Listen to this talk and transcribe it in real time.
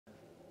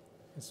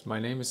Yes, my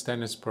name is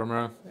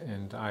Bruemmer,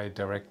 and I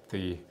direct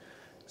the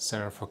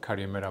Center for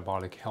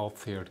CardioMetabolic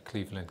Health here at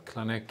Cleveland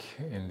Clinic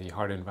in the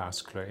Heart and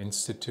Vascular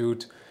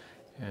Institute.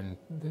 And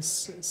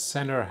this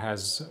center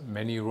has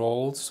many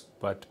roles,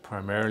 but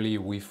primarily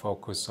we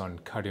focus on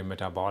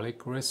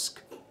cardiometabolic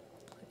risk.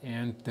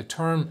 And the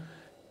term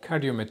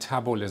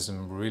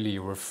cardiometabolism really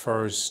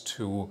refers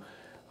to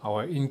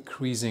our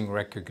increasing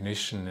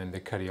recognition in the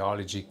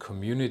cardiology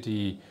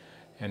community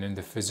and in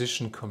the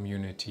physician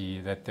community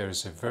that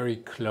there's a very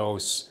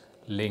close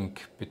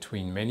link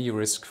between many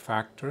risk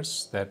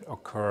factors that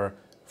occur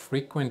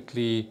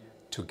frequently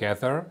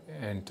together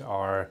and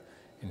are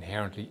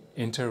inherently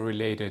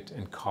interrelated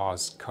and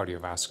cause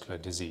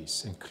cardiovascular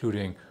disease,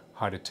 including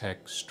heart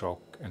attack,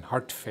 stroke, and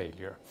heart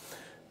failure.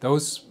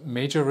 Those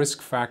major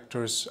risk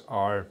factors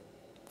are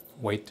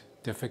weight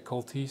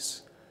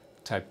difficulties,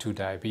 type 2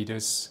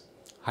 diabetes,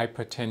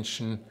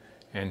 hypertension,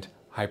 and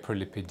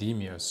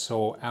hyperlipidemia,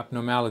 so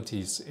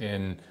abnormalities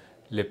in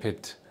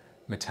lipid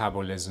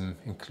metabolism,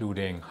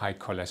 including high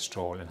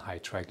cholesterol and high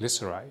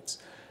triglycerides.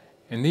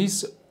 And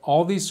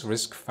all these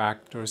risk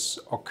factors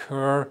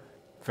occur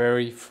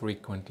very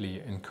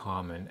frequently in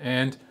common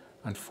and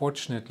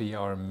unfortunately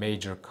are a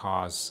major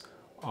cause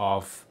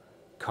of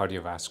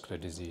cardiovascular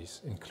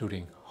disease,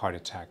 including heart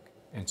attack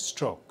and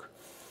stroke.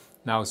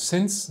 Now,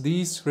 since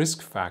these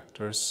risk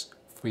factors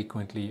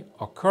frequently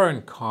occur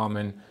in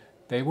common,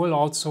 they will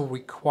also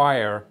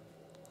require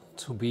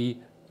to be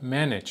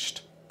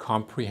managed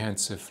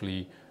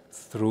comprehensively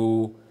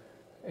through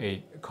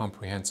a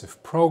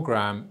comprehensive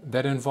program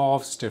that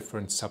involves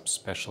different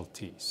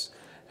subspecialties.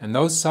 And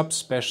those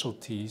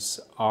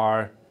subspecialties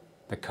are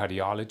the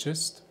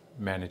cardiologist,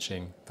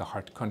 managing the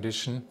heart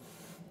condition,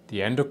 the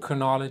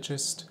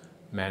endocrinologist,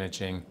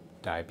 managing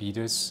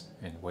diabetes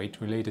and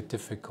weight-related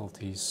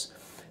difficulties,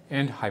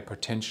 and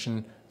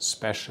hypertension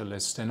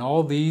specialist. And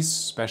all these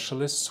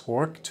specialists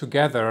work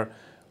together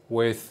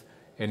with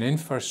an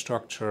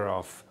infrastructure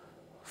of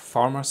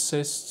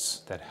pharmacists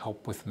that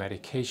help with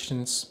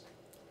medications,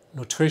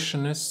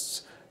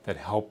 nutritionists that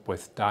help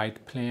with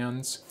diet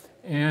plans,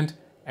 and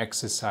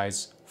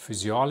exercise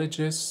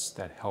physiologists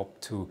that help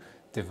to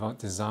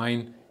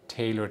design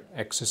tailored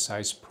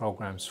exercise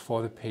programs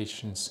for the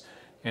patients.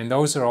 And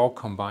those are all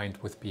combined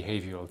with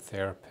behavioral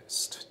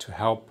therapists to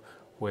help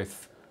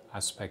with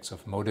aspects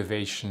of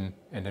motivation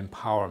and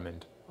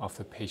empowerment of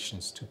the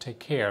patients to take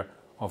care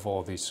of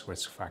all these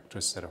risk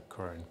factors that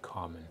occur in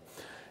common.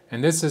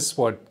 And this is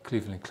what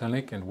Cleveland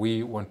Clinic and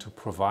we want to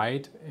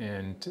provide,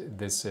 and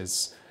this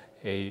is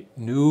a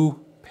new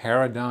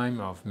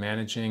paradigm of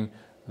managing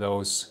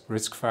those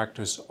risk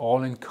factors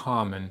all in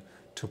common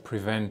to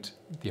prevent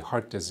the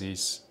heart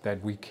disease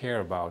that we care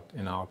about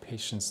in our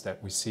patients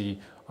that we see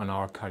on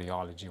our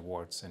cardiology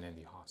wards and in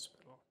the hospital.